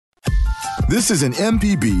This is an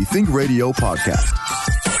MPB Think Radio podcast.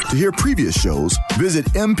 To hear previous shows, visit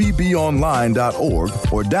mpbonline.org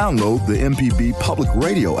or download the MPB Public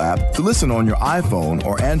Radio app to listen on your iPhone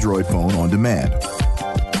or Android phone on demand.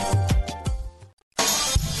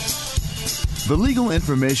 The legal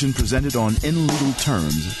information presented on In Legal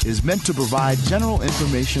Terms is meant to provide general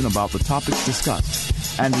information about the topics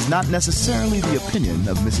discussed and is not necessarily the opinion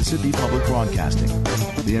of Mississippi Public Broadcasting.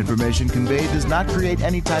 The information conveyed does not create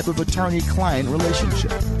any type of attorney-client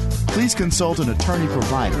relationship. Please consult an attorney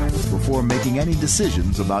provider before making any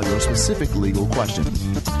decisions about your specific legal questions.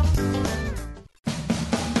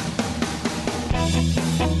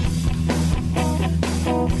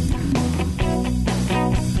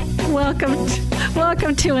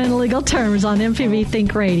 Welcome to In Legal Terms on MPB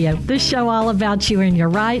Think Radio, the show all about you and your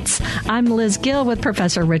rights. I'm Liz Gill with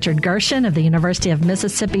Professor Richard Gershon of the University of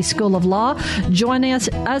Mississippi School of Law. Joining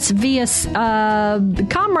us via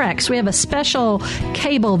Comrex. We have a special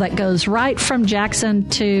cable that goes right from Jackson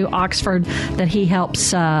to Oxford that he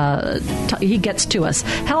helps, he gets to us.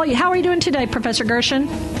 How are you doing today, Professor Gershon?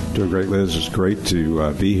 Doing great, Liz. It's great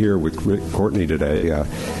to be here with Rick Courtney today.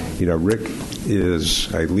 Rick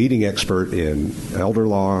is a leading expert in elder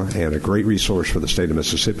law and a great resource for the state of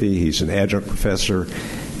Mississippi. He's an adjunct professor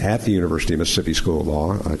at the University of Mississippi School of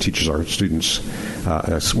Law, teaches our students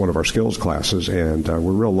as one of our skills classes, and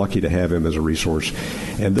we're real lucky to have him as a resource.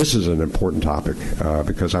 And this is an important topic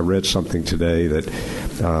because I read something today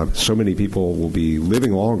that so many people will be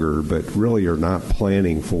living longer but really are not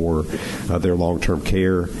planning for their long-term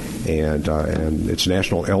care. And it's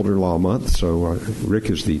National Elder Law Month, so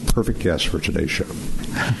Rick is the perfect guest for today's show.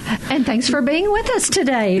 And thanks for being with us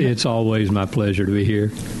today. It's always my pleasure to be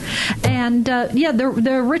here. And,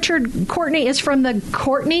 the Richard Courtney is from the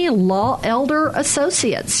Courtney Law Elder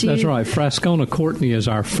Associates. That's right. Frascona Courtney is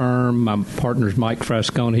our firm. My partner's Mike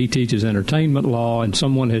Frascona. He teaches entertainment law, and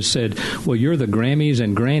someone has said, well, you're the Grammys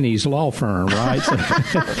and Grannies law firm, right?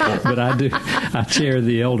 But I chair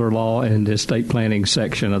the elder law and estate planning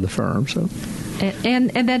section of the firm. So. And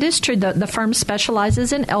that is true. The firm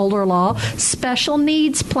specializes in elder law, special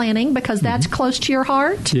needs planning, because that's close to your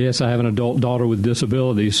heart. Yes, I have an adult daughter with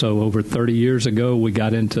disabilities, so over 30 years ago we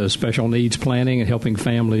got into special needs planning and helping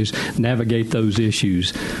families navigate those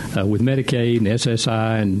issues with Medicaid and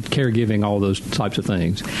SSI and caregiving, all those types of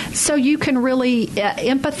things. So you can really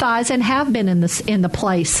empathize and have been in the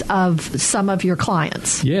place of some of your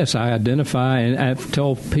clients. Yes, I identify and I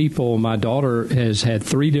tell people my daughter has had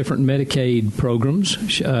 3 different Medicaid programs.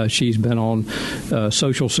 She's been on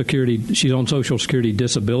Social Security. She's on Social Security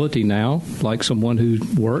disability now, like someone who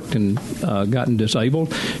worked and gotten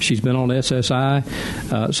disabled. She's been on SSI.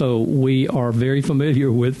 So we are very familiar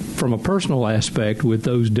with, from a personal aspect, with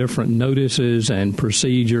those different notices and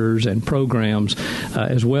procedures and programs,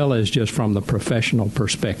 as well as just from the professional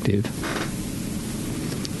perspective.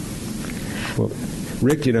 Well,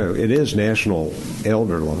 Rick, it is National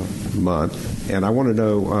Elder Law Month. And I want to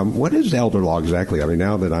know, what is elder law exactly? I mean,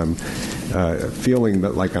 now that I'm feeling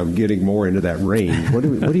that like I'm getting more into that range, what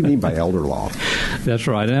do you mean by elder law? That's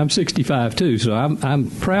right, and I'm 65 too, so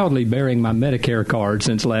I'm proudly bearing my Medicare card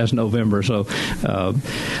since last November. So,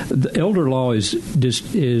 the elder law is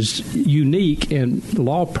unique in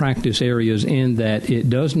law practice areas in that it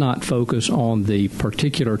does not focus on the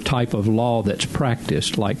particular type of law that's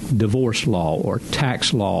practiced, like divorce law or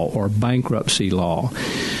tax law or bankruptcy law.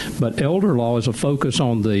 But elder law is a focus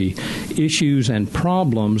on the issues and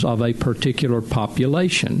problems of a particular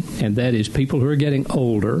population, and that is people who are getting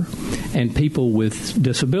older and people with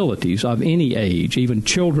disabilities of any age. Even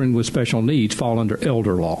children with special needs fall under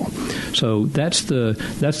elder law. So that's the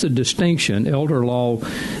distinction. Elder law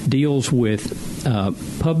deals with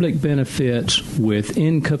public benefits, with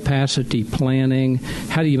incapacity planning.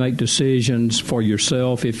 How do you make decisions for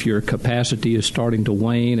yourself if your capacity is starting to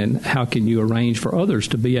wane, and how can you arrange for others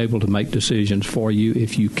to be able to make decisions for you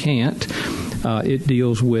if you can't? It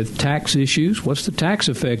deals with tax issues. What's the tax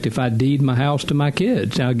effect if I deed my house to my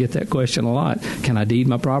kids? Now, I get that question a lot. Can I deed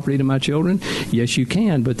my property to my children? Yes, you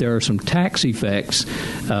can, but there are some tax effects,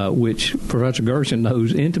 which Professor Gershon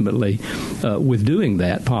knows intimately, with doing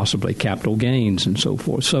that, possibly capital gains and so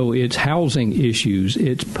forth. So it's housing issues,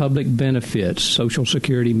 it's public benefits, Social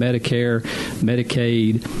Security, Medicare,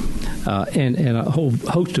 Medicaid, and a whole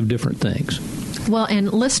host of different things. Well,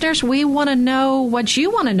 and listeners, we want to know what you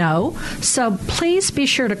want to know, so please be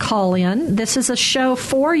sure to call in. This is a show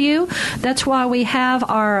for you. That's why we have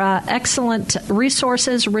our excellent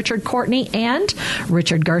resources, Richard Courtney and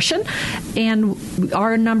Richard Gershon, and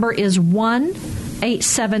our number is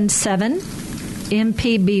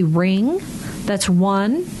 1-877-MPB-RING. That's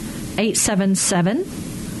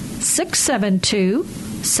 1-877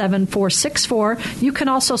 672-7464. You can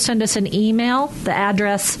also send us an email. The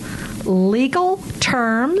address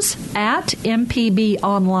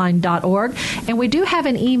legalterms@mpbonline.org. And we do have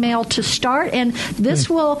an email to start, and this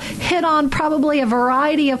will hit on probably a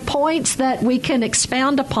variety of points that we can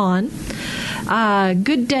expound upon.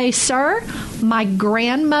 Good day, sir. My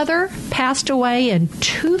grandmother passed away in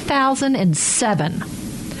 2007.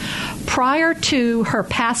 Prior to her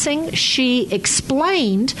passing, she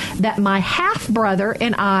explained that my half-brother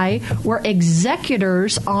and I were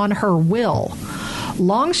executors on her will.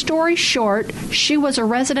 Long story short, she was a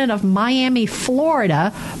resident of Miami,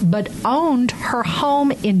 Florida, but owned her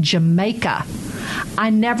home in Jamaica. I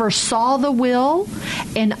never saw the will,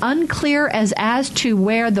 and unclear as to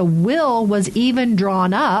where the will was even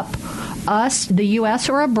drawn up, the U.S.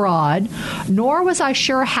 or abroad, nor was I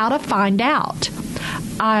sure how to find out.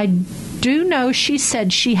 I do know she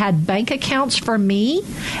said she had bank accounts for me,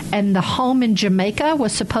 and the home in Jamaica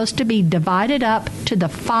was supposed to be divided up to the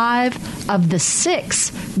 5 of the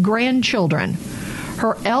 6 grandchildren.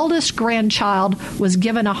 Her eldest grandchild was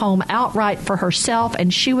given a home outright for herself,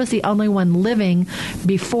 and she was the only one living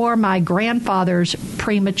before my grandfather's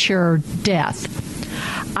premature death.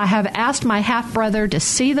 I have asked my half-brother to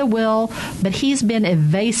see the will, but he's been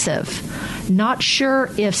evasive. Not sure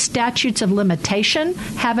if statutes of limitation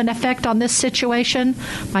have an effect on this situation.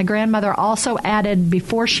 My grandmother also added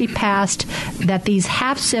before she passed that these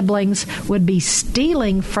half-siblings would be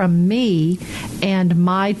stealing from me and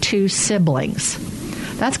my 2 siblings.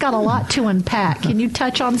 That's got a lot to unpack. Can you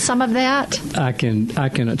touch on some of that? I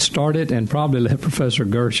can start it and probably let Professor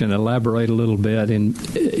Gershon elaborate a little bit. And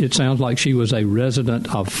it sounds like she was a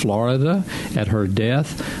resident of Florida at her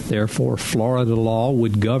death. Therefore, Florida law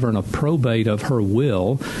would govern a probate of her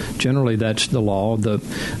will. Generally, that's the law. The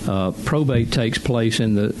probate takes place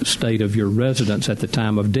in the state of your residence at the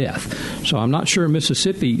time of death. So I'm not sure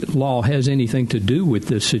Mississippi law has anything to do with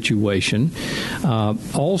this situation.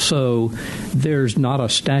 Also, there's not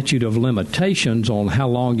a statute of limitations on how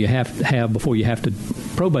long you have to have before you have to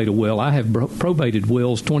probate a will. I have probated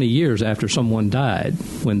wills 20 years after someone died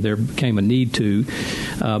when there became a need to,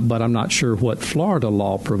 but I'm not sure what Florida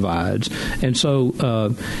law provides. And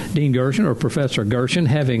so Dean Gershon or Professor Gershon,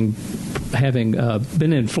 having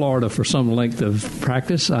been in Florida for some length of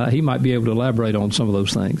practice, he might be able to elaborate on some of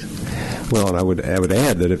those things. Well, and I would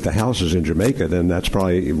add that if the house is in Jamaica, then that's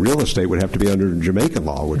probably real estate would have to be under Jamaican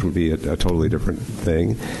law, which would be a totally different thing.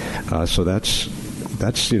 So that's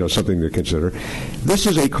something to consider. This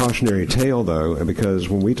is a cautionary tale, though, because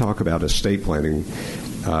when we talk about estate planning,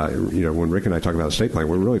 when Rick and I talk about estate planning,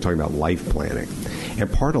 we're really talking about life planning. And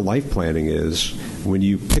part of life planning is when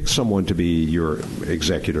you pick someone to be your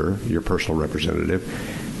executor, your personal representative,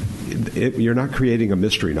 you're not creating a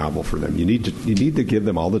mystery novel for them. You need to give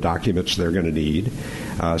them all the documents they're going to need.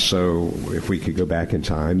 So if we could go back in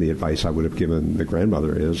time, the advice I would have given the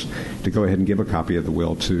grandmother is to go ahead and give a copy of the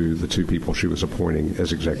will to the 2 people she was appointing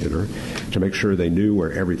as executor to make sure they knew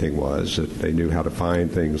where everything was, that they knew how to find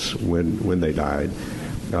things when they died.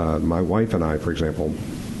 My wife and I, for example,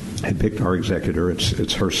 had picked our executor.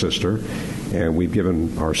 It's her sister, and we've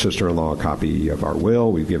given our sister-in-law a copy of our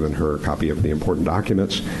will. We've given her a copy of the important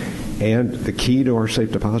documents and the key to our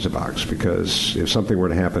safe deposit box, because if something were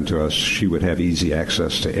to happen to us, she would have easy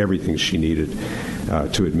access to everything she needed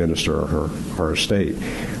to administer her estate.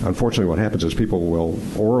 Unfortunately, what happens is people will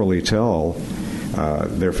orally tell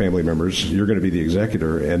their family members, you're going to be the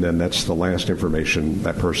executor, and then that's the last information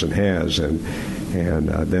that person has, and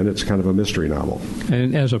then it's kind of a mystery novel.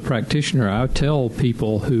 And as a practitioner, I tell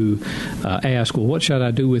people who ask, well, what should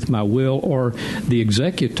I do with my will? Or the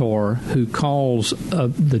executor who calls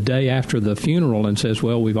the day after the funeral and says,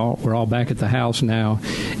 well, we're all back at the house now,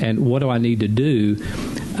 and what do I need to do?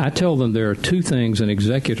 I tell them there are 2 things an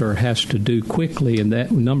executor has to do quickly, and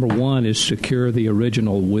that number 1 is secure the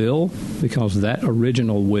original will, because that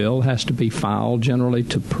original will has to be filed generally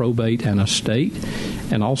to probate an estate.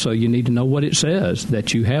 And also you need to know what it says,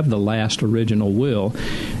 that you have the last original will.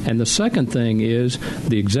 And the second thing is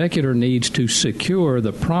the executor needs to secure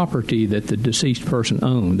the property that the deceased person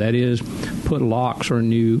owned. That is, put locks or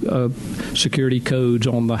new security codes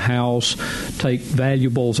on the house, take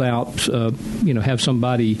valuables out, have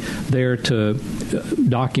somebody there to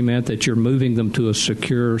document that you're moving them to a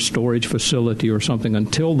secure storage facility or something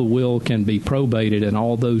until the will can be probated and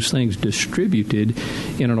all those things distributed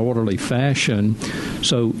in an orderly fashion.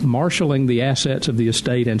 So marshaling the assets of the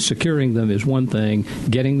estate and securing them is one thing.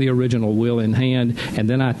 Getting getting the original will in hand, and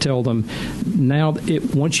then I tell them, now,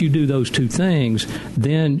 once you do those two things,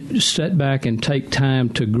 then sit back and take time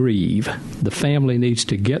to grieve. The family needs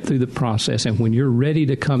to get through the process, and when you're ready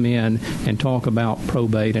to come in and talk about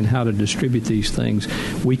probate and how to distribute these things,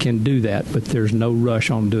 we can do that, but there's no rush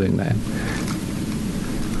on doing that.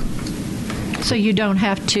 So you don't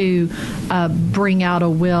have to bring out a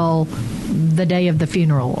will the day of the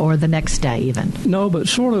funeral or the next day even? No, but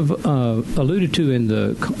sort of alluded to in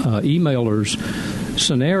the emailer's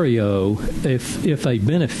scenario, if a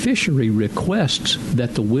beneficiary requests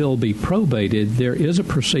that the will be probated, there is a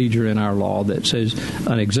procedure in our law that says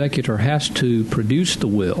an executor has to produce the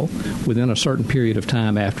will within a certain period of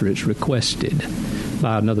time after it's requested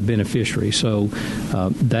by another beneficiary. So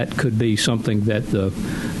that could be something that the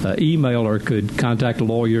emailer could contact a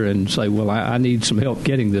lawyer and say, well, I need some help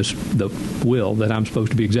getting the will that I'm supposed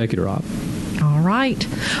to be executor of. All right.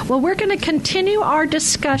 Well, we're going to continue our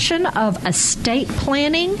discussion of estate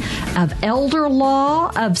planning, of elder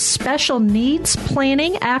law, of special needs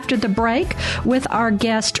planning after the break with our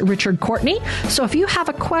guest, Richard Courtney. So if you have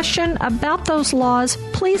a question about those laws,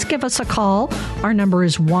 please give us a call. Our number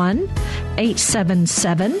is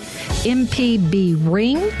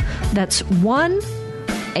 1-877-MPB-RING. That's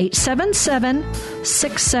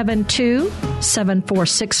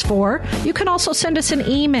 1-877-672-7464. You can also send us an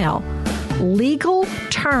email,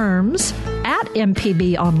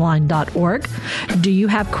 legalterms@mpbonline.org. Do you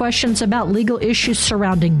have questions about legal issues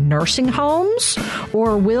surrounding nursing homes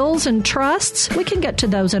or wills and trusts? We can get to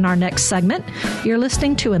those in our next segment. You're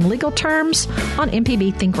listening to In Legal Terms on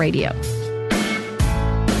MPB Think Radio.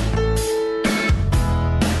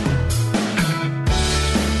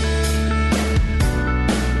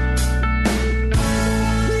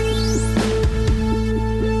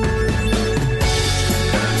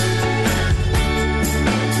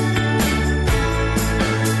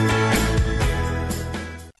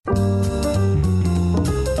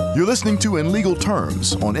 You're listening to In Legal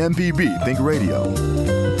Terms on MPB Think Radio.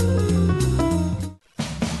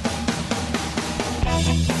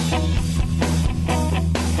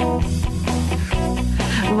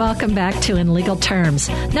 Welcome back to In Legal Terms.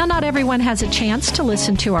 Now, not everyone has a chance to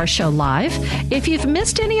listen to our show live. If you've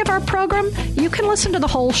missed any of our program, you can listen to the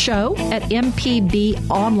whole show at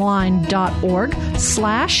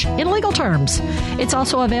mpbonline.org/InLegalTerms. It's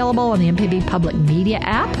also available on the MPB Public Media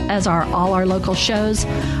app, as are all our local shows.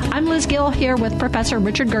 I'm Liz Gill here with Professor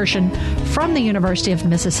Richard Gershon from the University of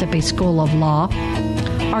Mississippi School of Law.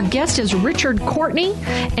 Our guest is Richard Courtney,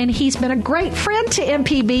 and he's been a great friend to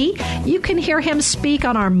MPB. You can hear him speak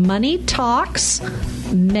on our Money Talks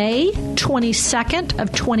May 22nd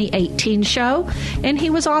of 2018 show, and he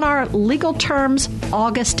was on our Legal Terms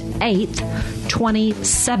August 8th,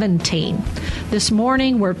 2017. This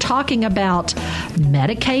morning, we're talking about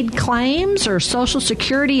Medicaid claims or Social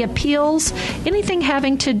Security appeals, anything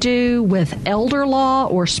having to do with elder law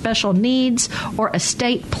or special needs or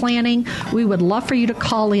estate planning. We would love for you to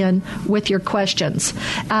call in with your questions,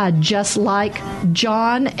 just like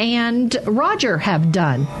John and Roger have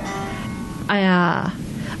done.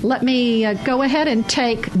 Let me go ahead and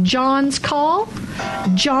take John's call.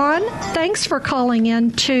 John, thanks for calling in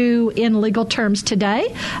to In Legal Terms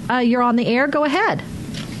today. You're on the air. Go ahead.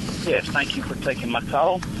 Yes, thank you for taking my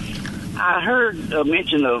call. I heard a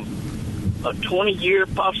mention of a 20-year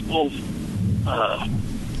possible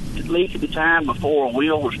legal time before a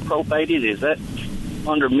will was probated. Is that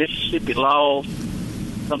under Mississippi law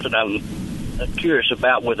something I'm curious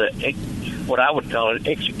about with what I would call an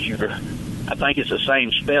executor? I think it's the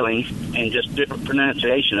same spelling and just different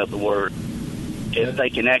pronunciation of the word, if they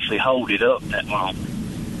can actually hold it up that long.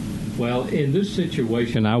 Well, in this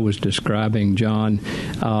situation I was describing, John,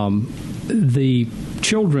 the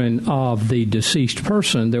children of the deceased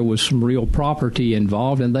person, there was some real property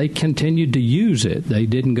involved, and they continued to use it. They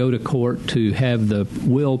didn't go to court to have the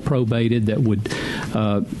will probated that would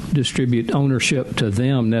distribute ownership to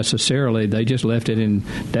them necessarily. They just left it in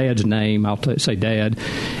Dad's name. I'll say Dad.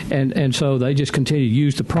 And so they just continued to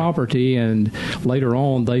use the property, and later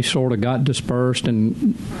on they sort of got dispersed,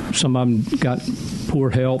 and some of them got poor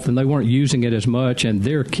health, and they weren't using it as much, and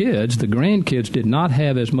their kids, the grandkids, did not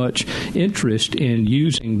have as much interest in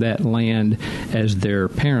using that land as their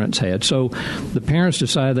parents had. So the parents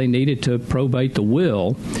decided they needed to probate the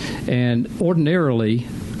will, and ordinarily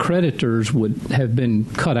creditors would have been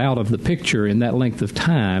cut out of the picture in that length of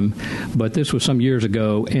time, but this was some years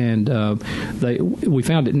ago, and we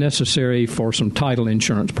found it necessary for some title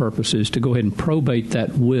insurance purposes to go ahead and probate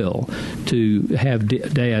that will to have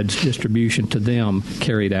Dad's distribution to them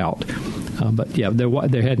carried out. But yeah,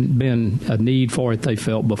 there hadn't been a need for it, they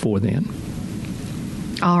felt, before then.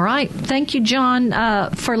 All right. Thank you, John,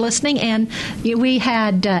 for listening. And we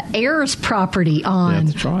had heirs property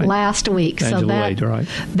on last week. Angela Wade, right.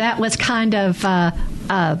 That was kind of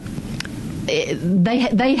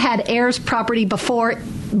they had heirs property before,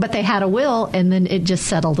 but they had a will, and then it just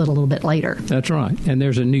settled it a little bit later. That's right. And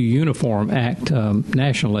there's a new uniform act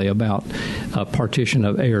nationally about partition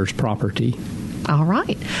of heirs property. All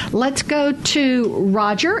right. Let's go to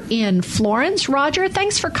Roger in Florence. Roger,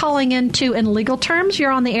 thanks for calling in Legal Terms.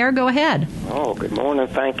 You're on the air. Go ahead. Oh, good morning.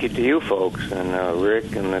 Thank you to you folks and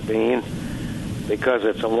Rick and Nadine, because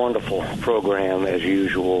it's a wonderful program as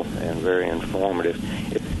usual and very informative.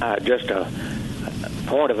 Just a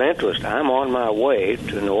point of interest, I'm on my way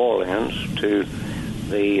to New Orleans to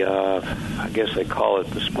the, I guess they call it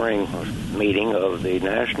the spring meeting of the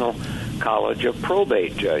National College of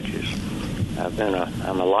Probate Judges.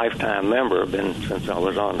 I'm a lifetime member, been since I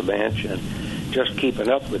was on the bench, and just keeping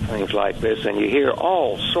up with things like this, and you hear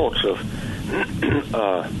all sorts of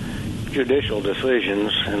judicial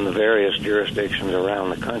decisions in the various jurisdictions around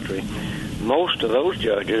the country. Most of those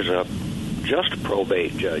judges are just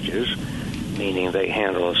probate judges, meaning they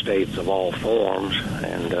handle estates of all forms,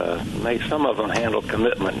 and some of them handle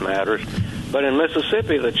commitment matters. But in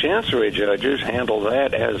Mississippi, the chancery judges handle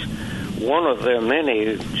that as one of their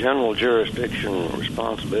many general jurisdiction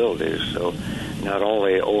responsibilities. So not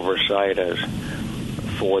only oversight as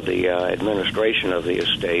for the administration of the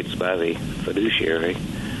estates by the fiduciary,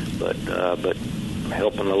 but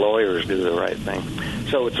helping the lawyers do the right thing.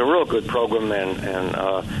 So it's a real good program, and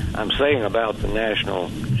I'm saying about the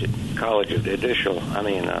National College of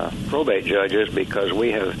Probate Judges, because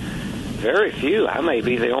we have very few. I may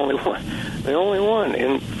be the only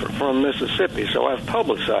one from Mississippi, so I've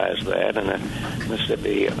publicized that, and the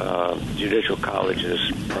Mississippi Judicial College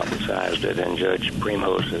has publicized it, and Judge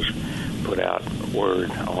Primos has put out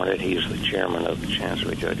word on it. He's the chairman of the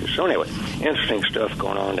Chancery Judges. So anyway, interesting stuff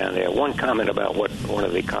going on down there. One comment about what one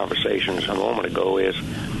of the conversations a moment ago is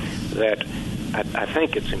that I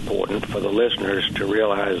think it's important for the listeners to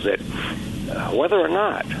realize that whether or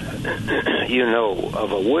not you know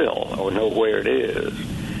of a will or know where it is,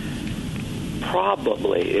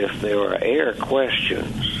 probably if there are heir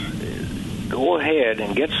questions, go ahead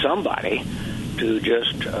and get somebody to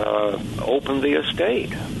just open the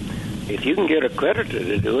estate. If you can get a creditor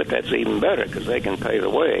to do it, that's even better, because they can pay the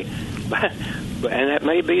way. And that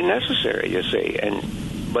may be necessary, you see.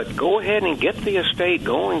 But go ahead and get the estate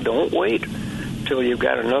going. Don't wait till you've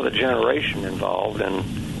got another generation involved in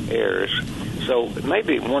heirs. So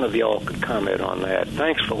maybe one of y'all could comment on that.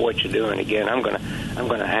 Thanks for what you're doing. Again, I'm going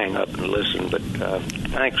to hang up and listen, but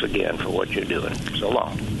thanks again for what you're doing. So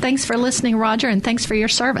long. Thanks for listening, Roger, and thanks for your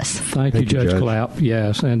service. Thank you, Judge Clapp.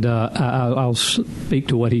 Yes, and I'll speak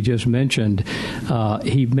to what he just mentioned.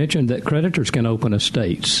 He mentioned that creditors can open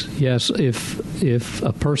estates. Yes, if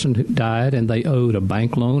a person died and they owed a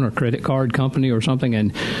bank loan or credit card company or something,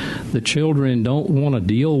 and the children don't want to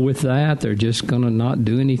deal with that, they're just going to not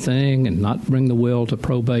do anything and not bring the will to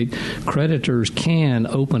probate, creditors can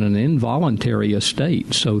open an involuntary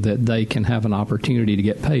estate so that they can have an opportunity to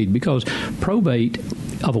get paid, because probate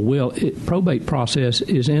process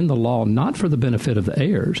is in the law not for the benefit of the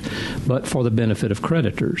heirs, but for the benefit of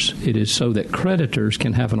creditors. It is so that creditors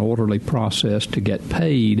can have an orderly process to get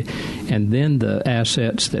paid, and then the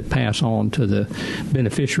assets that pass on to the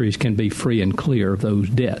beneficiaries can be free and clear of those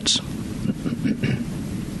debts.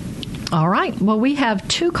 All right. Well, we have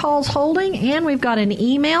 2 calls holding, and we've got an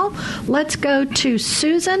email. Let's go to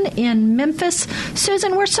Susan in Memphis.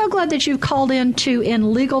 Susan, we're so glad that you've called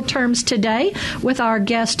in Legal Terms today with our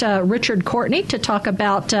guest, Richard Courtney, to talk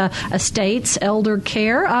about estates, elder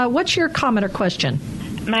care. What's your comment or question?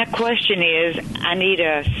 My question is, I need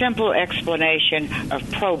a simple explanation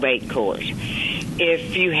of probate court.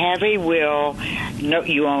 If you have a will,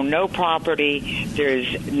 you own no property,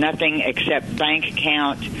 there's nothing except bank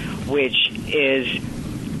account, which is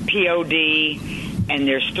POD, and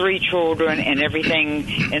there's 3 children, and everything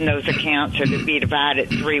in those accounts are to be divided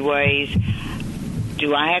 3 ways.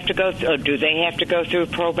 Do I have to go through, or do they have to go through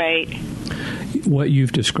probate? What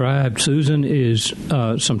you've described, Susan, is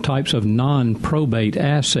some types of non-probate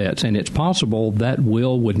assets, and it's possible that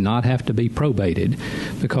will would not have to be probated,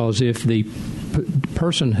 because if the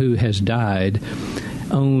person who has died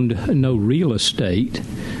owned no real estate,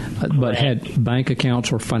 but had bank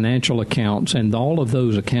accounts or financial accounts, and all of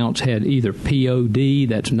those accounts had either POD,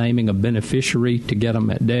 that's naming a beneficiary to get them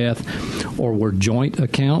at death, or were joint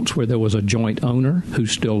accounts where there was a joint owner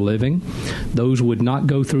who's still living. Those would not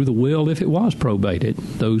go through the will if it was probated.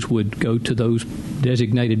 Those would go to those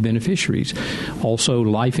designated beneficiaries. Also,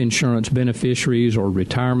 life insurance beneficiaries or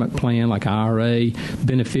retirement plan like IRA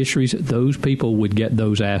beneficiaries, those people would get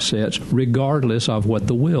those assets regardless of what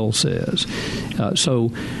the will says.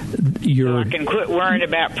 So I can quit worrying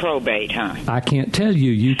about probate, huh? I can't tell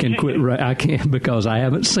you you can quit. I can't, because I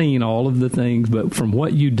haven't seen all of the things, but from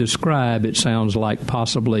what you describe, it sounds like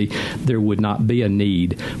possibly there would not be a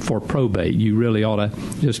need for probate. You really ought to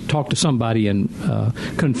just talk to somebody and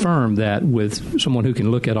confirm that with someone who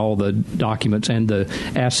can look at all the documents and the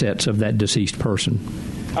assets of that deceased person.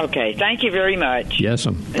 Okay, thank you very much. Yes,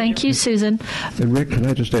 ma'am. Thank you, Susan. And Rick, can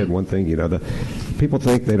I just add one thing? The people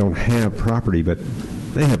think they don't have property, but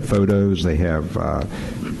they have photos, they have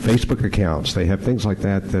Facebook accounts, they have things like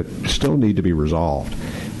that still need to be resolved.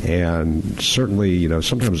 And certainly,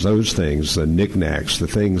 sometimes those things, the knickknacks, the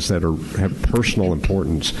things that have personal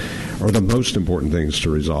importance, are the most important things to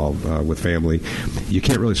resolve with family. You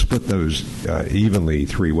can't really split those evenly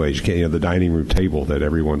three ways. You can't, the dining room table that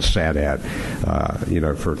everyone sat at,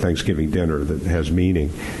 for Thanksgiving dinner that has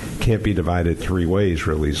meaning, can't be divided three ways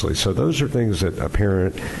real easily. So those are things that a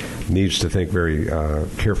parent needs to think very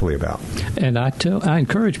carefully about. And I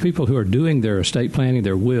encourage people who are doing their estate planning,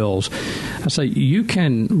 their wills, I say you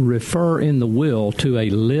can refer in the will to a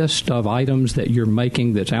list of items that you're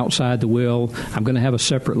making that's outside the will. I'm going to have a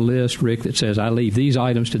separate list, Rick, that says I leave these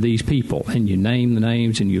items to these people, and you name the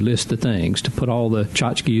names and you list the things to put all the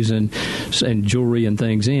tchotchkes and jewelry and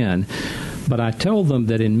things in. But I tell them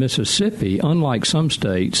that in Mississippi, unlike some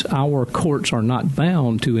states, our courts are not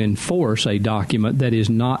bound to enforce a document that is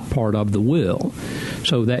not part of the will.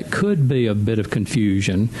 So that could be a bit of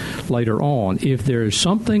confusion later on. If there is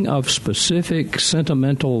something of specific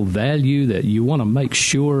sentimental value that you want to make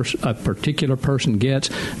sure a particular person gets,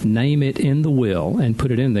 name it in the will and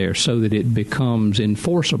put it in there so that it becomes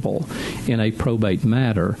enforceable in a probate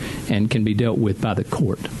matter and can be dealt with by the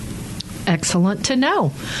court. Excellent to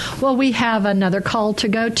know. Well, we have another call to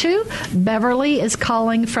go to. Beverly is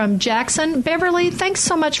calling from Jackson. Beverly, thanks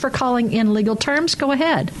so much for calling in Legal Terms. Go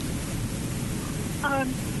ahead.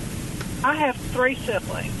 I have three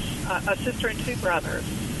siblings, a sister and two brothers,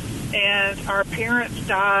 and our parents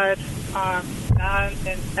died 9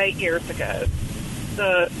 and 8 years ago.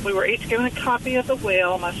 We were each given a copy of the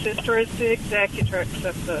will. My sister is the executrix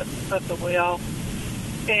of the will,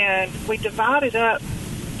 and we divided up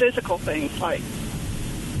physical things like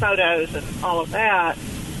photos and all of that,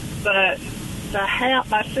 but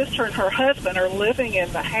my sister and her husband are living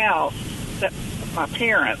in the house that my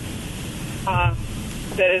parents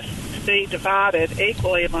that is to be divided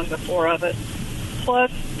equally among the four of us.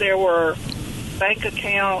 Plus, there were bank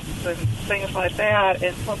accounts and things like that,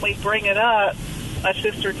 and when we bring it up, my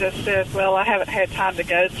sister just says, well, I haven't had time to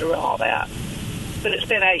go through all that, but it's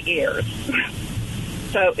been 8 years.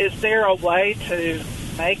 So is there a way to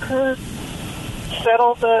make her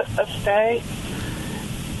settle the estate?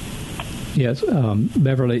 Yes,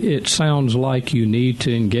 Beverly, it sounds like you need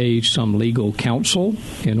to engage some legal counsel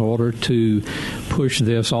in order to push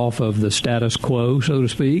this off of the status quo, so to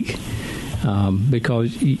speak.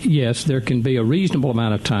 Because, yes, there can be a reasonable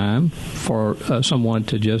amount of time for someone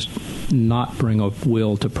to just not bring a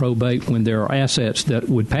will to probate when there are assets that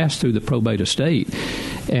would pass through the probate estate.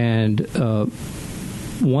 And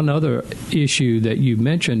one other issue that you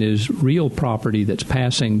mentioned is real property that's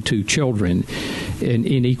passing to children in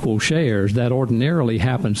equal shares. That ordinarily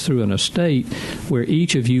happens through an estate where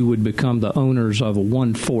each of you would become the owners of a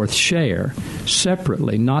 1/4 share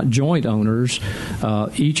separately, not joint owners.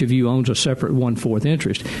 Each of you owns a separate 1/4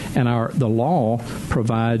 interest. And the law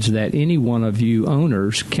provides that any one of you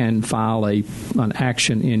owners can file an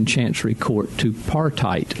action in Chancery Court to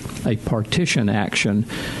partite, a partition action,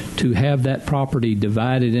 to have that property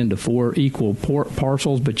divided into 4 equal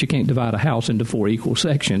parcels, but you can't divide a house into 4 equal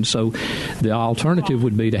sections. So the alternative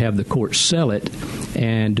would be to have the court sell it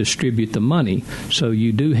and distribute the money. So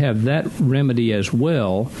you do have that remedy as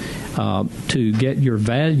well to get your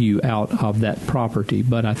value out of that property.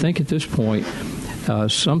 But I think at this point,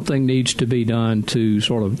 something needs to be done to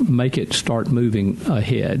sort of make it start moving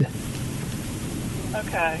ahead.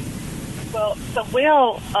 Okay. Well, the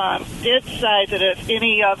will did say that if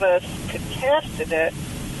any of us contested it,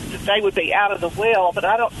 that they would be out of the will, but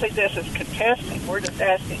I don't see this as contesting. We're just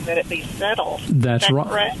asking that it be settled. That's right.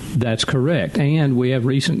 Correct? That's correct. And we have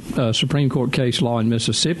recent Supreme Court case law in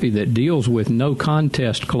Mississippi that deals with no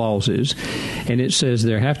contest clauses, and it says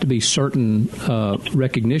there have to be certain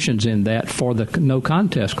recognitions in that for the no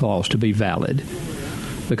contest clause to be valid.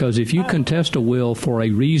 Because if you contest a will for a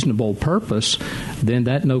reasonable purpose, then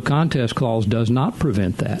that no contest clause does not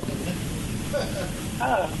prevent that.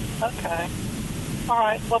 Oh, okay. All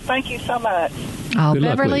right. Well, thank you so much. Oh, Good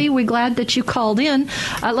luck, Beverly, Lee. we're glad that you called in.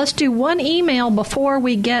 Let's do one email before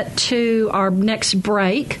we get to our next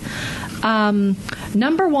break.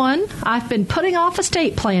 Number one, I've been putting off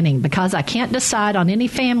estate planning because I can't decide on any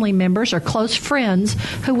family members or close friends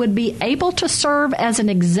who would be able to serve as an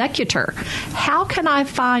executor. How can I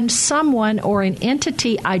find someone or an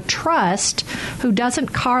entity I trust who doesn't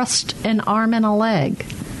cost an arm and a leg?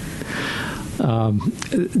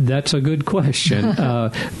 That's a good question.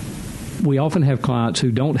 We often have clients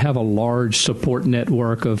who don't have a large support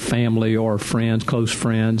network of family or friends, close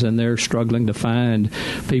friends, and they're struggling to find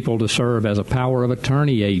people to serve as a power of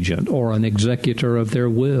attorney agent or an executor of their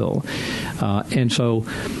will. And so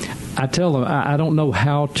I tell them, I don't know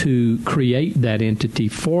how to create that entity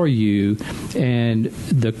for you. And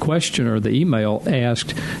the questioner, the email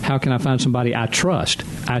asked, how can I find somebody I trust?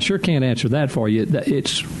 I sure can't answer that for you.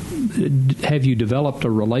 Have you developed a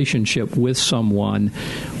relationship with someone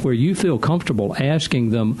where you feel comfortable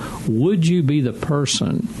asking them, would you be the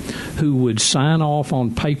person who would sign off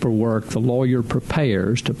on paperwork the lawyer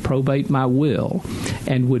prepares to probate my will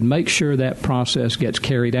and would make sure that process gets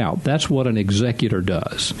carried out? That's what an executor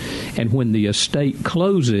does. And when the estate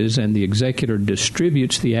closes and the executor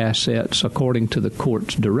distributes the assets according to the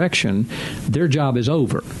court's direction, their job is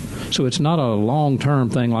over. So it's not a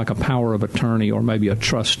long-term thing like a power of attorney or maybe a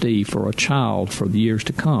trustee for a child for the years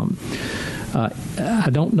to come. I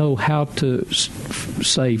don't know how to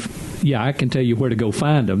say, yeah, I can tell you where to go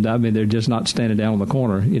find them. I mean, they're just not standing down on the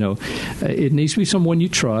corner. You know, it needs to be someone you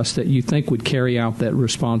trust that you think would carry out that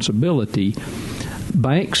responsibility.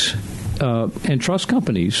 Banks and trust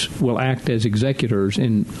companies will act as executors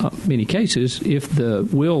in many cases if the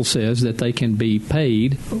will says that they can be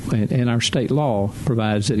paid, and our state law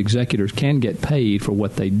provides that executors can get paid for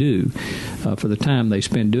what they do, for the time they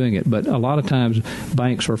spend doing it. But a lot of times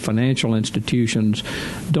banks or financial institutions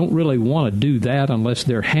don't really want to do that unless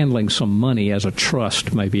they're handling some money as a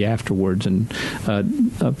trust maybe afterwards. And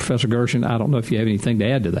Professor Gershon, I don't know if you have anything to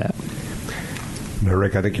add to that. No,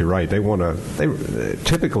 Rick, I think you're right. They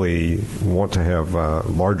typically want to have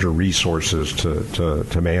larger resources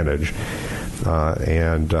to manage.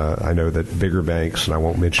 And I know that bigger banks, and I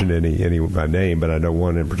won't mention any by name, but I know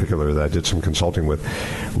one in particular that I did some consulting with,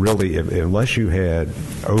 really, unless you had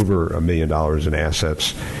over $1 million in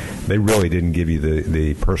assets, they really didn't give you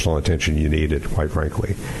the personal attention you needed, quite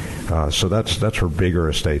frankly. So that's for bigger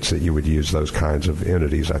estates that you would use those kinds of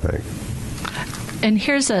entities, I think. And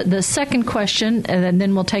here's the second question, and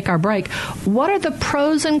then we'll take our break. What are the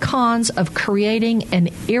pros and cons of creating an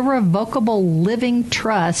irrevocable living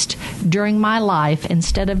trust during my life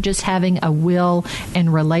instead of just having a will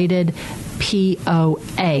and related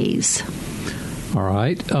POAs? All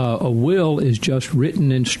right. A will is just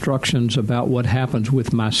written instructions about what happens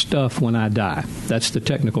with my stuff when I die. That's the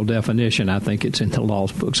technical definition. I think it's in the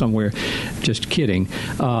law's book somewhere. Just kidding.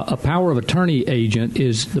 A power of attorney agent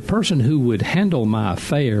is the person who would handle my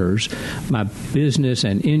affairs, my business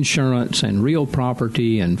and insurance and real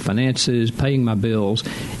property and finances, paying my bills,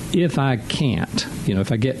 if I can't,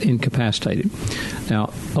 if I get incapacitated.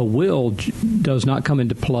 Now, a will does not come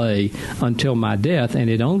into play until my death, and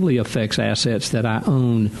it only affects assets that I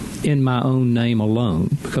own in my own name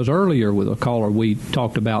alone. Because earlier with a caller, we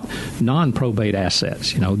talked about non-probate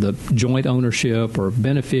assets, the joint ownership or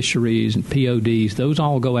beneficiaries and PODs. Those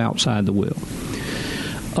all go outside the will.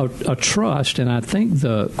 A trust, and I think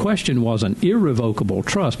the question was an irrevocable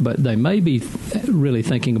trust, but they may be really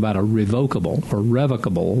thinking about a revocable or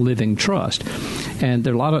revocable living trust. And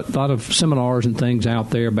there are a lot of seminars and things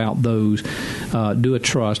out there about those. Do a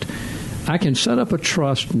trust. I can set up a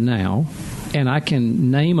trust now, and I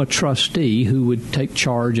can name a trustee who would take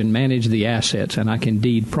charge and manage the assets, and I can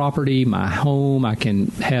deed property, my home. I can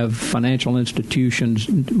have financial institutions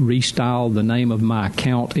restyle the name of my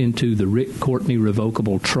account into the Rick Courtney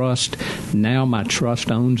Revocable Trust. Now my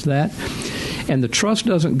trust owns that. And the trust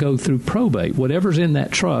doesn't go through probate. Whatever's in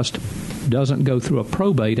that trust doesn't go through a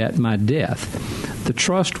probate at my death. The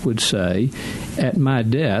trust would say, at my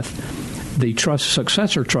death, the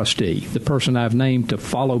successor trustee, the person I've named to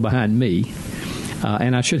follow behind me,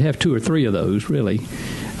 and I should have 2 or 3 of those, really,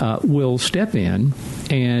 will step in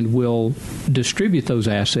and will distribute those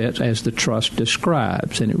assets as the trust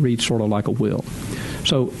describes, and it reads sort of like a will.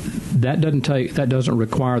 So that doesn't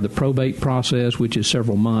require the probate process, which is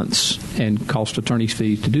several months and cost attorney's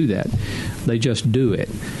fees to do that. They just do it.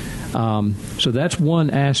 So that's one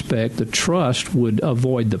aspect. The trust would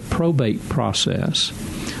avoid the probate process.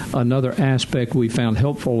 Another aspect we found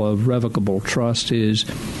helpful of revocable trust is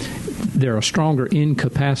there are stronger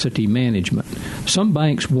incapacity management. Some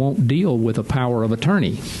banks won't deal with a power of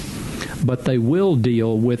attorney, but they will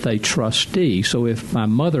deal with a trustee. So if my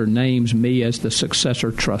mother names me as the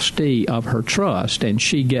successor trustee of her trust and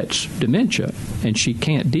she gets dementia and she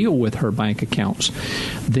can't deal with her bank accounts,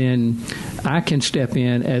 then I can step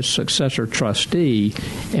in as successor trustee,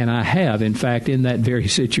 and I have, in fact, in that very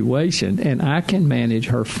situation, and I can manage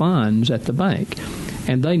her funds at the bank.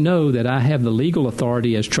 And they know that I have the legal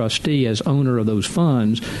authority as trustee, as owner of those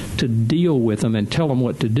funds, to deal with them and tell them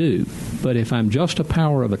what to do. But if I'm just a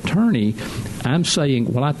power of attorney, I'm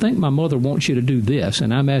saying, well, I think my mother wants you to do this,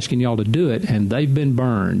 and I'm asking y'all to do it, and they've been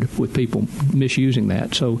burned with people misusing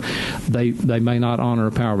that. So they may not honor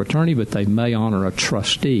a power of attorney, but they may honor a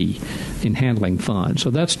trustee in handling funds. So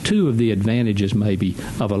that's two of the advantages, maybe,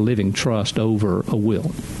 of a living trust over a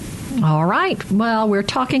will. All right. Well, we're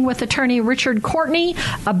talking with attorney Richard Courtney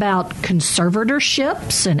about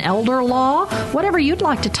conservatorships and elder law, whatever you'd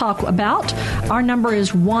like to talk about. Our number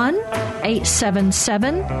is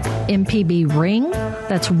 1-877-MPB-RING.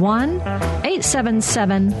 That's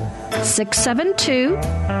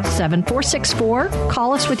 1-877-672-7464.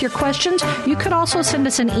 Call us with your questions. You could also send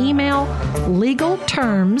us an email,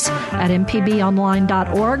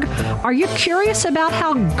 legalterms@mpbonline.org. Are you curious about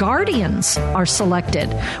how guardians are selected?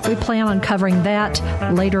 We plan on covering that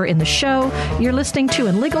later in the show. You're listening to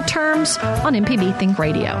In Legal Terms on MPB Think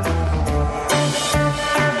Radio.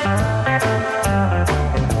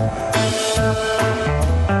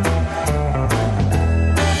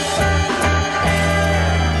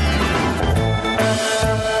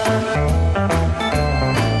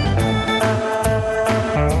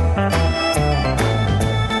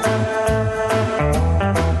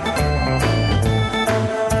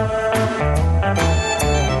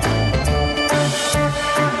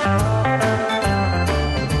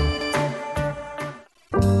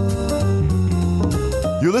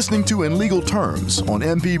 You're listening to In Legal Terms on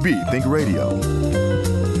MPB Think Radio.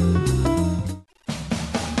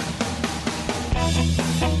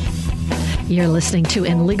 You're listening to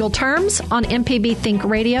In Legal Terms on MPB Think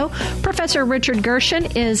Radio. Professor Richard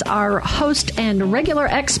Gershon is our host and regular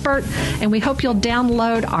expert, and we hope you'll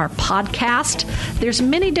download our podcast. There's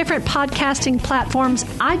many different podcasting platforms.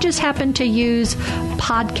 I just happen to use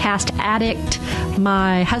Podcast Addict.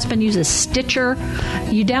 My husband uses Stitcher.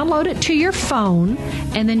 You download it to your phone,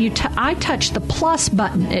 and then I touch the plus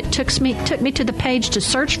button. It took me to the page to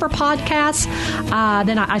search for podcasts.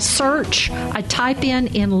 Then I search. I type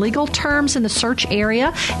in legal terms in the search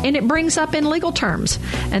area, and it brings up In Legal Terms.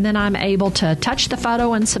 And then I'm able to touch the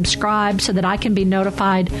photo and subscribe so that I can be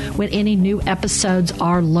notified when any new episodes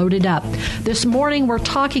are loaded up. This morning we're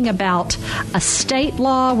talking about estate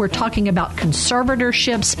law. We're talking about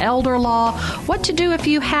conservatorships, elder law, what to do if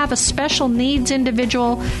you have a special needs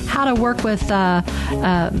individual, how to work with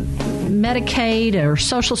Medicaid or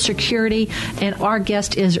Social Security, and our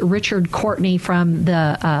guest is Richard Courtney from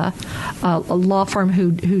the law firm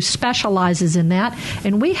who specializes in that.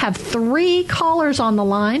 And we have 3 callers on the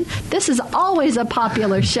line. This is always a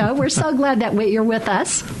popular show. We're so glad that you're with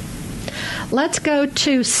us. Let's go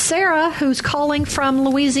to Sarah, who's calling from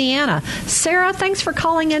Louisiana. Sarah, thanks for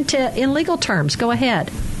calling In Legal Terms. Go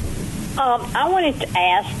ahead. I wanted to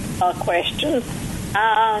ask a question.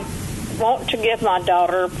 I want to give my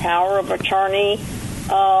daughter power of attorney,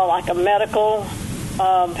 like a medical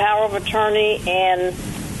power of attorney, and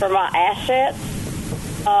for my assets.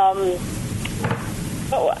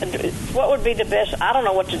 What would be the best? I don't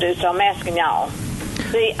know what to do, so I'm asking y'all.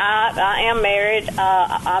 See, I am married.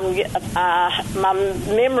 My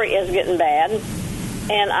memory is getting bad,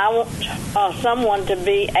 and I want someone to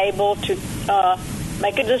be able to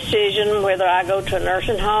make a decision whether I go to a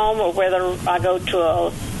nursing home or whether I go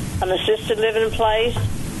to an assisted living place.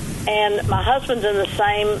 And my husband's in the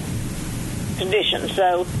same condition,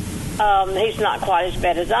 so he's not quite as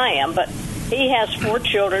bad as I am, but he has 4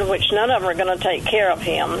 children, which none of them are going to take care of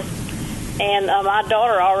him. And my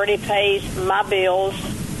daughter already pays my bills,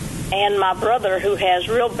 and my brother, who has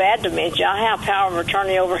real bad dementia, I have power of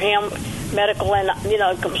attorney over him, medical and,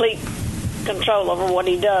 complete control over what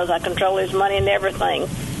he does. I control his money and everything.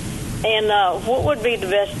 And what would be the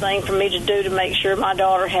best thing for me to do to make sure my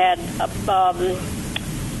daughter had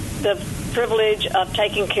the privilege of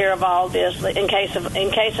taking care of all this in case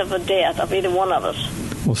of a death of either one of us.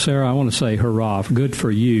 Well, Sarah, I want to say hurrah. Good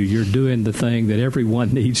for you. You're doing the thing that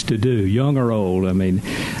everyone needs to do, young or old. I mean,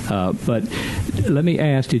 but let me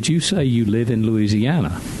ask, did you say you live in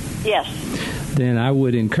Louisiana? Yes. Then I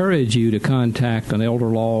would encourage you to contact an elder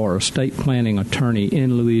law or estate planning attorney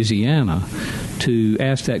in Louisiana to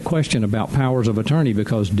ask that question about powers of attorney,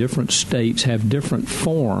 because different states have different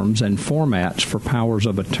forms and formats for powers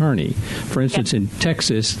of attorney. For instance, in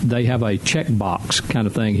Texas, they have a checkbox kind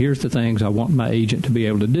of thing. Here's the things I want my agent to be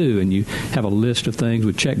able to do, and you have a list of things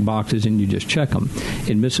with check boxes, and you just check them.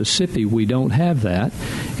 In Mississippi, we don't have that,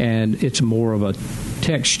 and it's more of a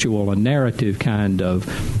textual, a narrative kind of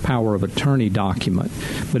power of attorney document.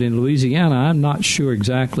 But in Louisiana, I'm not sure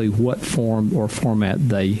exactly what form or format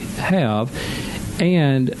they have,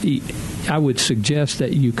 and I would suggest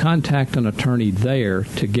that you contact an attorney there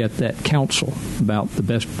to get that counsel about the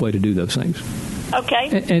best way to do those things. Okay.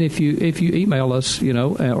 And if you email us,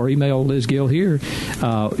 or email Liz Gill here,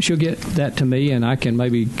 she'll get that to me, and I can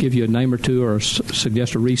maybe give you a name or two or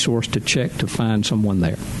suggest a resource to check to find someone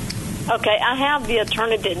there. Okay, I have the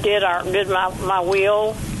attorney that did my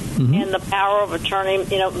will and the power of attorney.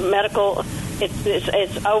 Medical.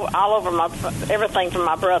 It's all over everything from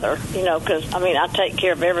my brother. Because I take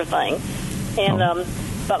care of everything. And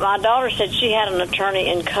but my daughter said she had an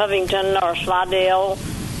attorney in Covington or Slidell,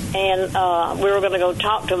 and we were going to go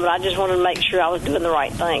talk to him. But I just wanted to make sure I was doing the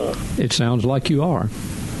right thing. It sounds like you are.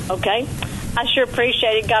 Okay, I sure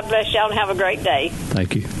appreciate it. God bless y'all and have a great day.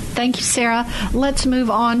 Thank you. Thank you, Sarah. Let's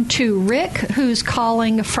move on to Rick, who's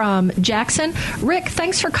calling from Jackson. Rick,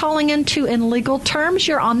 thanks for calling into In Legal Terms.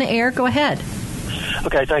 You're on the air. Go ahead.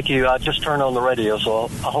 Okay, thank you. I just turned on the radio,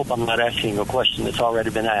 so I hope I'm not asking a question that's already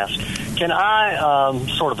been asked. Can I,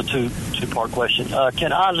 sort of a two-part question,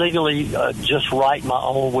 can I legally just write my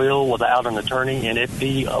own will without an attorney and it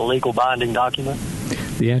be a legal binding document?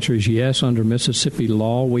 The answer is yes. Under Mississippi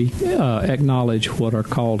law, we acknowledge what are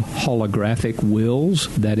called holographic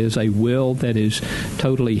wills. That is a will that is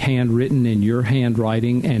totally handwritten in your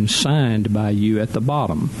handwriting and signed by you at the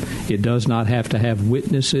bottom. It does not have to have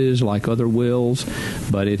witnesses like other wills,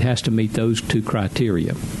 but it has to meet those two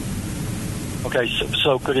criteria. Okay,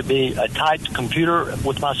 so could it be a typed computer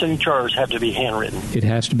with my signature, or does it have to be handwritten? It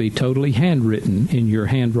has to be totally handwritten in your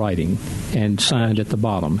handwriting and signed at the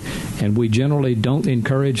bottom. And we generally don't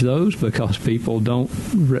encourage those because people don't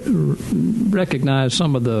recognize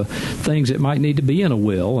some of the things that might need to be in a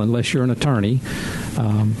will unless you're an attorney.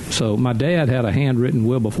 So my dad had a handwritten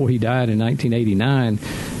will before he died in 1989.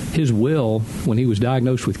 His will, when he was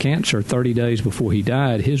diagnosed with cancer 30 days before he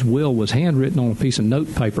died, his will was handwritten on a piece of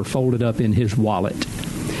note paper folded up in his wallet.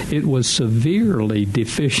 It was severely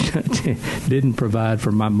deficient, didn't provide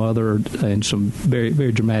for my mother in some very,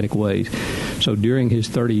 very dramatic ways. So during his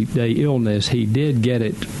 30-day illness, he did get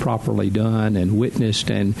it properly done and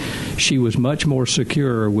witnessed, and she was much more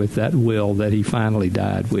secure with that will that he finally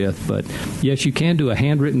died with. But, yes, you can do a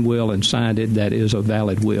handwritten will and sign it. That is a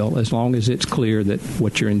valid will, as long as it's clear that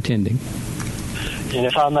what you're intending. And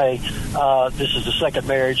if I may, this is the second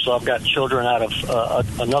marriage, so I've got children out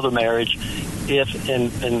of another marriage. If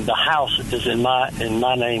in the house is in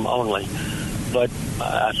my name only, but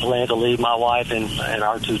I plan to leave my wife and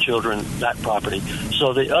our two children that property.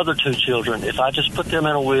 So the other two children, if I just put them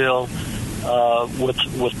in a will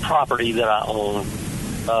with property that I own,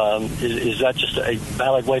 is that just a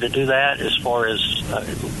valid way to do that as far as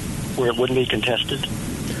where it wouldn't be contested?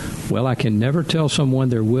 Well, I can never tell someone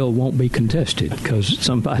their will won't be contested because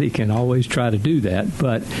somebody can always try to do that.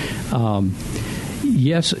 But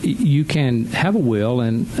yes, you can have a will,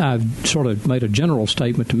 and I've sort of made a general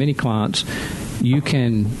statement to many clients. You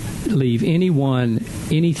can leave anyone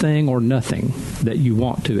anything or nothing that you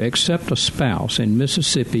want to, except a spouse. In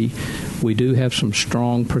Mississippi, we do have some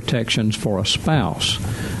strong protections for a spouse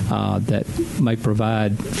that may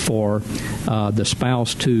provide for the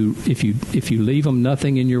spouse to, if you leave them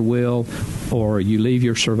nothing in your will, or you leave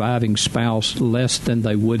your surviving spouse less than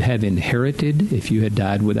they would have inherited if you had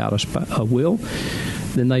died without a will,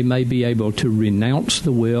 then they may be able to renounce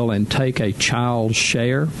the will and take a child's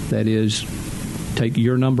share. That is, take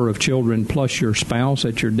your number of children plus your spouse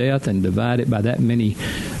at your death and divide it by that many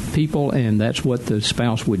people, and that's what the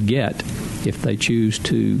spouse would get if they choose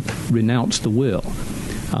to renounce the will.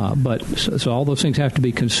 So all those things have to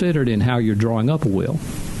be considered in how you're drawing up a will.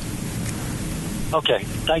 Okay,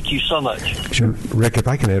 thank you so much. Sure. Rick, if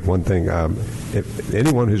I can add one thing. If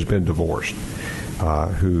anyone who's been divorced,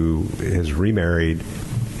 who has remarried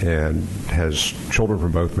and has children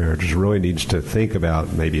from both marriages really needs to think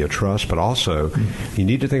about maybe a trust, but also you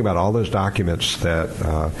need to think about all those documents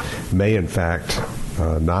that may in fact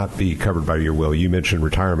not be covered by your will. You mentioned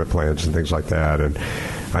retirement plans and things like that, and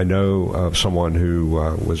I know of someone who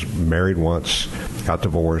was married once, got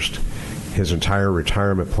divorced. His entire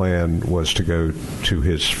retirement plan was to go to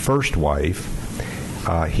his first wife.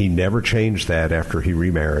 He never changed that after he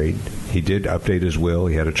remarried. He did update his will.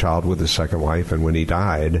 He had a child with his second wife, and when he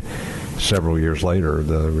died several years later,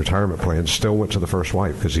 the retirement plan still went to the first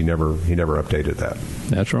wife because he never updated that.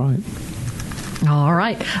 That's right. All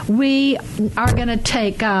right. We are going to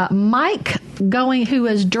take Mike who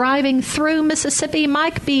is driving through Mississippi.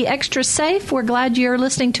 Mike, be extra safe. We're glad you're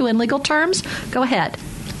listening to In Legal Terms. Go ahead.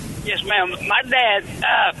 Yes, ma'am. My dad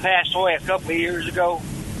passed away a couple of years ago,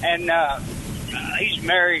 and he's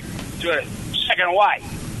married to a second wife.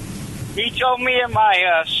 He told me and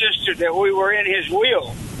my sister that we were in his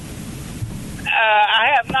will. I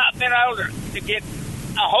have not been able to get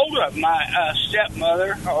a hold of my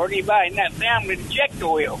stepmother or anybody in that family to check the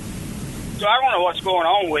will. So I don't know what's going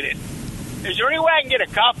on with it. Is there any way I can get a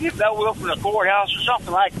copy of that will from the courthouse or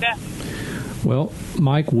something like that? Well,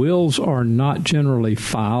 Mike, wills are not generally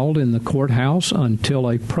filed in the courthouse until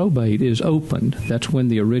a probate is opened. That's when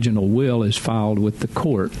the original will is filed with the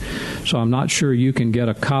court. So I'm not sure you can get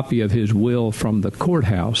a copy of his will from the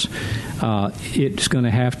courthouse. It's going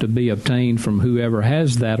to have to be obtained from whoever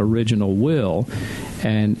has that original will.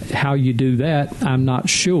 And how you do that, I'm not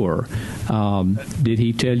sure. Did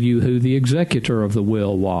he tell you who the executor of the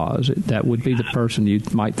will was? That would be the person you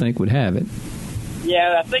might think would have it.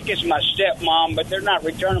 Yeah, I think it's my stepmom, but they're not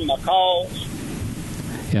returning my calls.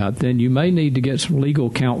 Yeah, then you may need to get some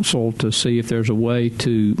legal counsel to see if there's a way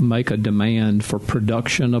to make a demand for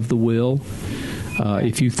production of the will.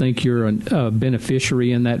 If you think you're a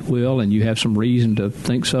beneficiary in that will and you have some reason to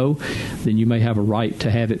think so, then you may have a right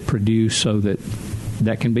to have it produced so that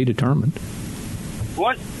can be determined.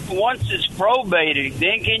 Once it's probated,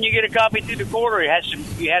 then can you get a copy through the court, or you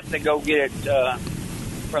have to go get it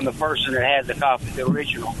from the person that had the copy, the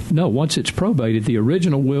original? No, once it's probated, the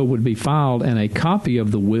original will would be filed and a copy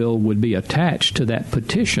of the will would be attached to that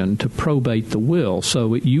petition to probate the will.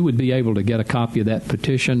 So you would be able to get a copy of that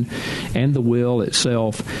petition and the will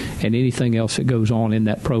itself and anything else that goes on in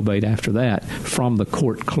that probate after that from the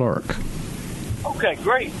court clerk. Okay,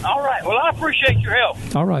 great. All right. Well, I appreciate your help.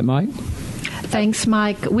 All right, Mike. Thanks,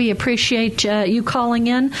 Mike. We appreciate you calling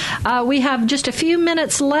in. We have just a few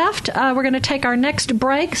minutes left. We're going to take our next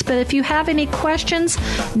breaks, but if you have any questions,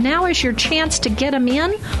 now is your chance to get them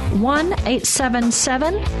in.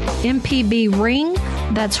 1-877-MPB-RING.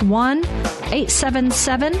 That's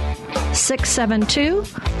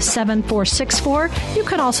 1-877-672-7464. You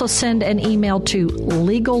can also send an email to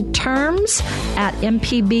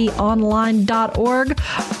legalterms@mpbonline.org.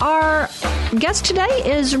 Our guest today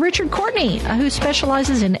is Richard Courtney, who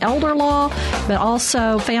specializes in elder law, but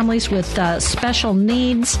also families with special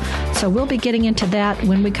needs. So we'll be getting into that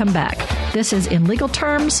when we come back. This is In Legal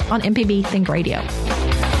Terms on MPB Think Radio.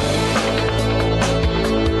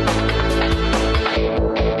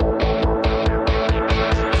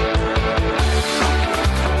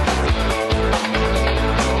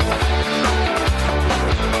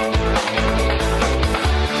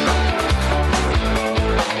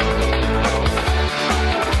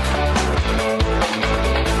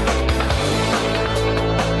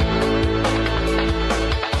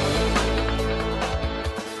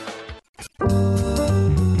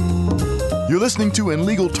 You're listening to In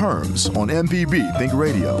Legal Terms on MPB Think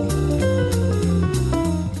Radio.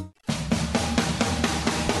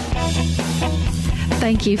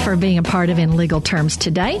 Thank you for being a part of In Legal Terms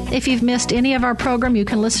today. If you've missed any of our program, you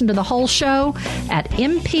can listen to the whole show at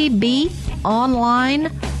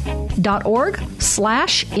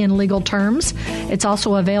mpbonline.org/inlegalterms. It's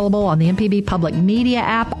also available on the MPB Public Media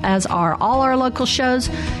app, as are all our local shows.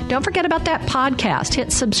 Don't forget about that podcast.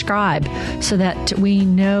 Hit subscribe so that we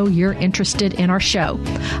know you're interested in our show.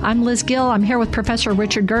 I'm Liz Gill. I'm here with Professor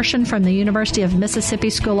Richard Gershon from the University of Mississippi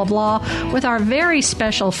School of Law with our very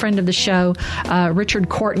special friend of the show, Richard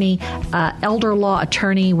Courtney, elder law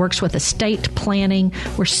attorney, works with estate planning.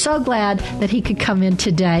 We're so glad that he could come in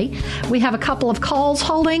today. We have a couple of calls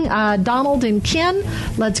holding, Donald and Ken.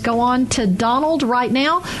 Let's go on to Donald right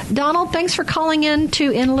now. Donald, thanks for calling in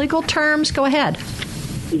to In Legal Terms. Go ahead.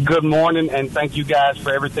 Good morning, and thank you guys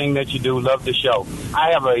for everything that you do. Love the show.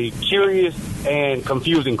 I have a curious and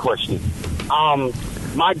confusing question.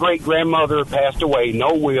 My great-grandmother passed away,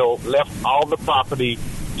 no will, left all the property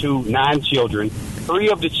to 9 children. 3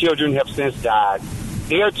 of the children have since died.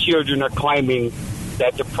 Their children are claiming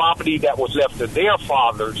that the property that was left to their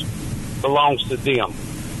fathers belongs to them,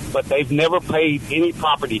 but they've never paid any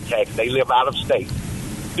property tax. They live out of state.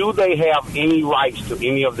 Do they have any rights to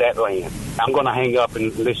any of that land? I'm going to hang up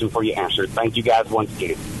and listen for your answer. Thank you guys once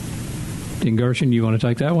again. Dean Gershon, you want to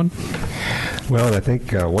take that one? Well, I think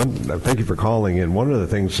thank you for calling in. One of the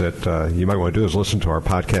things that you might want to do is listen to our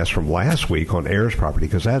podcast from last week on heirs property,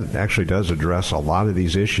 because that actually does address a lot of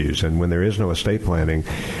these issues. And when there is no estate planning,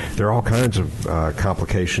 there are all kinds of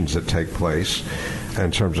complications that take place in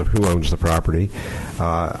terms of who owns the property.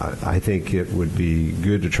 I think it would be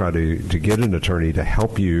good to try to get an attorney to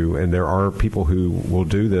help you, and there are people who will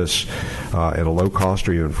do this at a low cost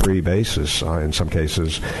or even free basis in some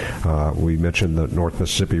cases. We mentioned the North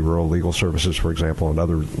Mississippi Rural Legal Services, for example, and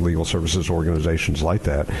other legal services organizations like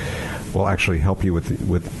that will actually help you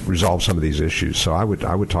with resolve some of these issues. So I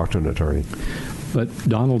would talk to an attorney. But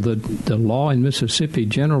Donald, the law in Mississippi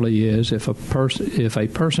generally is if a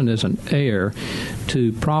person is an heir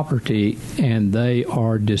to property and they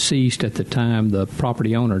are deceased at the time the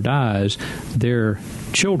property owner dies, their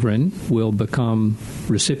children will become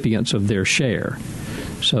recipients of their share.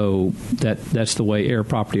 So that's the way heir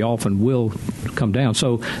property often will come down.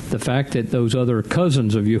 So the fact that those other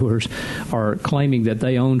cousins of yours are claiming that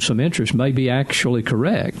they own some interest may be actually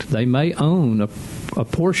correct. They may own a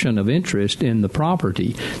portion of interest in the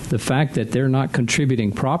property. The fact that they're not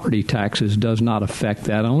contributing property taxes does not affect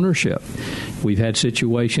that ownership. We've had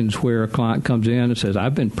situations where a client comes in and says,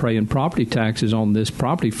 I've been paying property taxes on this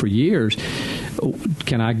property for years.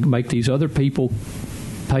 Can I make these other people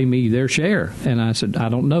pay me their share? And I said, I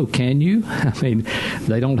don't know. Can you? I mean,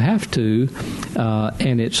 they don't have to.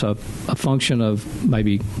 And it's a function of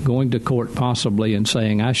maybe going to court possibly and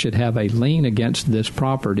saying I should have a lien against this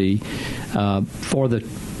property for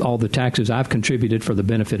all the taxes I've contributed for the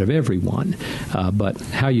benefit of everyone. But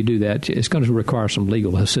how you do that, it's going to require some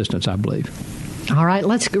legal assistance, I believe. All right,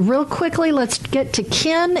 let's get to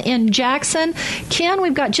Ken in Jackson. Ken,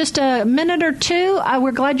 we've got just a minute or two.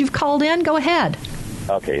 We're glad you've called in. Go ahead.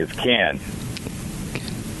 Okay, it's Ken.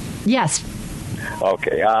 Yes.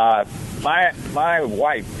 Okay. My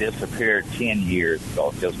wife disappeared 10 years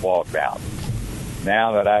ago, just walked out.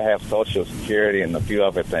 Now that I have Social Security and a few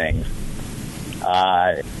other things,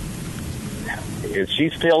 is she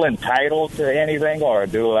still entitled to anything, or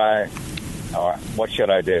what should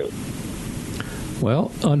I do?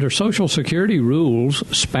 Well, under Social Security rules,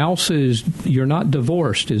 spouses, you're not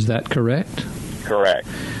divorced, is that correct? Correct.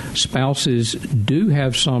 Spouses do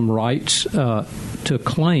have some rights to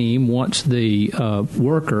claim once the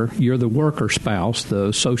you're the worker spouse,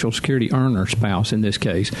 the Social Security earner spouse in this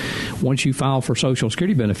case. Once you file for Social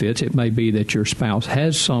Security benefits, it may be that your spouse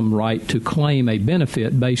has some right to claim a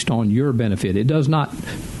benefit based on your benefit. It does not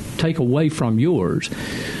take away from yours,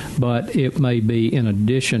 but it may be in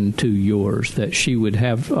addition to yours that she would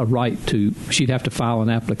have a right to. She'd have to file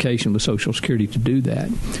an application with Social Security to do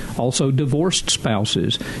that. Also, divorced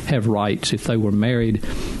spouses have rights. If they were married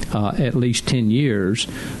at least 10 years,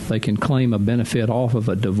 they can claim a benefit off of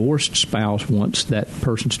a divorced spouse once that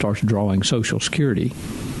person starts drawing Social Security.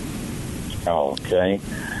 Okay.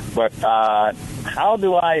 But how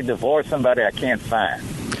do I divorce somebody I can't find?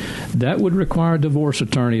 That would require a divorce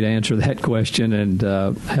attorney to answer that question, and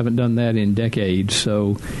haven't done that in decades.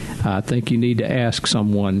 So I think you need to ask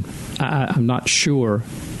someone. I'm not sure.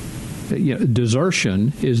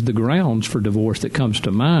 Desertion is the grounds for divorce that comes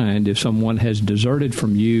to mind. If someone has deserted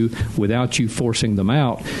from you without you forcing them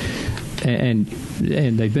out, and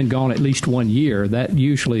they've been gone at least 1 year, that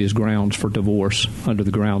usually is grounds for divorce under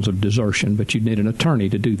the grounds of desertion. But you'd need an attorney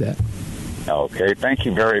to do that. Okay. Thank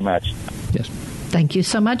you very much. Yes. Thank you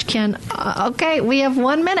so much, Ken. Okay, we have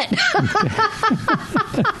 1 minute.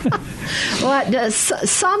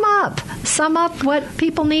 Sum up what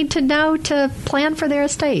people need to know to plan for their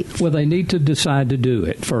estate. Well, they need to decide to do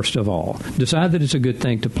it, first of all. Decide that it's a good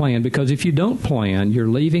thing to plan, because if you don't plan, you're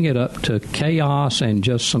leaving it up to chaos and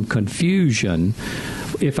just some confusion.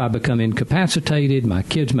 If I become incapacitated, my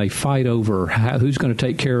kids may fight over who's going to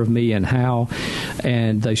take care of me and how,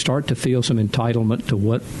 and they start to feel some entitlement to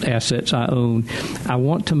what assets I own. I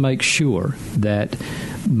want to make sure that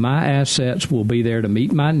my assets will be there to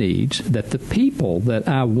meet my needs, that the people that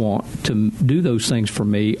I want to do those things for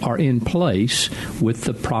me are in place with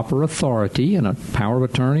the proper authority and a power of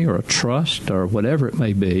attorney or a trust or whatever it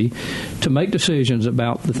may be to make decisions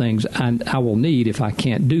about the things I will need if I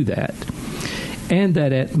can't do that. And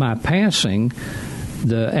that at my passing,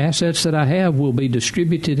 the assets that I have will be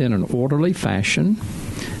distributed in an orderly fashion.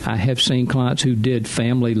 I have seen clients who did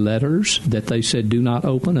family letters that they said do not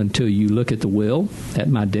open until you look at the will at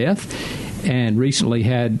my death. and recently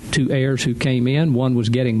had 2 heirs who came in. One was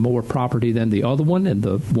getting more property than the other one, and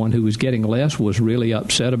the one who was getting less was really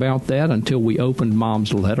upset about that until we opened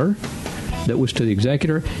Mom's letter that was to the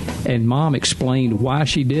executor, and Mom explained why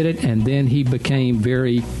she did it, and then he became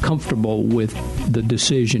very comfortable with the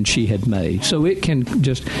decision she had made. So it can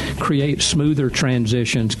just create smoother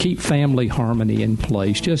transitions, keep family harmony in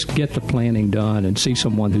place, just get the planning done and see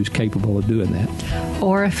someone who's capable of doing that.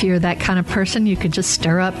 Or if you're that kind of person, you could just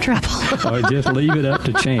stir up trouble. Or just leave it up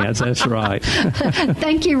to chance. That's right.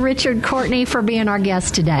 Thank you, Richard Courtney, for being our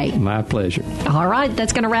guest today. My pleasure. All right,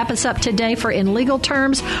 that's going to wrap us up today for In Legal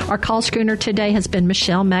Terms. Our call screener today has been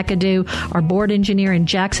Michelle McAdoo. Our board engineer in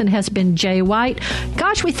Jackson has been Jay White.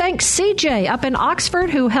 Gosh, we thank CJ up in Oxford,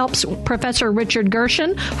 who helps Professor Richard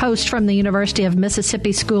Gershon, host from the University of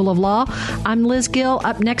Mississippi School of Law. I'm Liz Gill.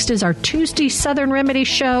 Up next is our Tuesday Southern Remedy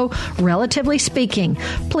show, Relatively Speaking.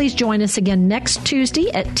 Please join us again next Tuesday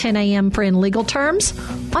at 10 a.m. for In Legal Terms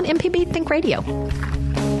on MPB Think Radio.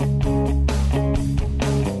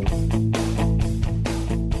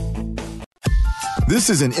 This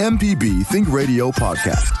is an MPB Think Radio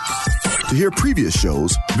podcast. To hear previous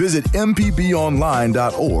shows, visit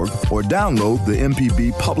mpbonline.org or download the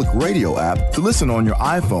MPB Public Radio app to listen on your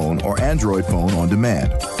iPhone or Android phone on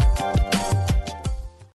demand.